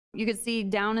You could see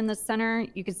down in the center,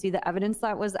 you could see the evidence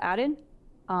that was added.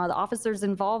 The officers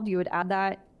involved, you would add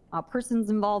that. Persons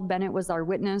involved, Bennett was our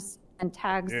witness. And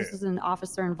tags, this is an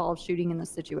officer involved shooting in this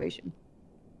situation.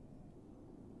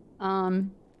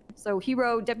 So he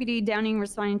wrote, Deputy Downing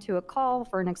responding to a call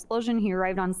for an explosion. He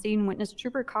arrived on scene, witnessed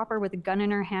Trooper Copper with a gun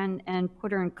in her hand and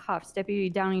put her in cuffs. Deputy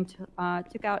Downing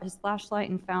took out his flashlight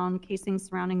and found casings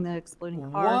surrounding the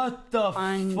exploding car. What the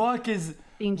fuck is...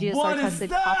 Being GSR what tested, is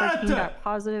that? Copper came back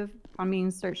positive. On being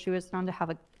searched, she was found to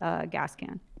have a gas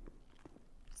can.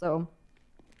 So,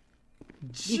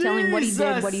 detailing what he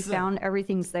did, what he found,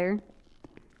 everything's there.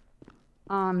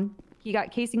 He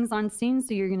got casings on scene,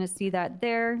 so you're going to see that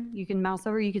there. You can mouse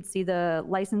over, you can see the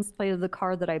license plate of the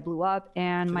car that I blew up,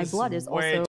 and my blood is also...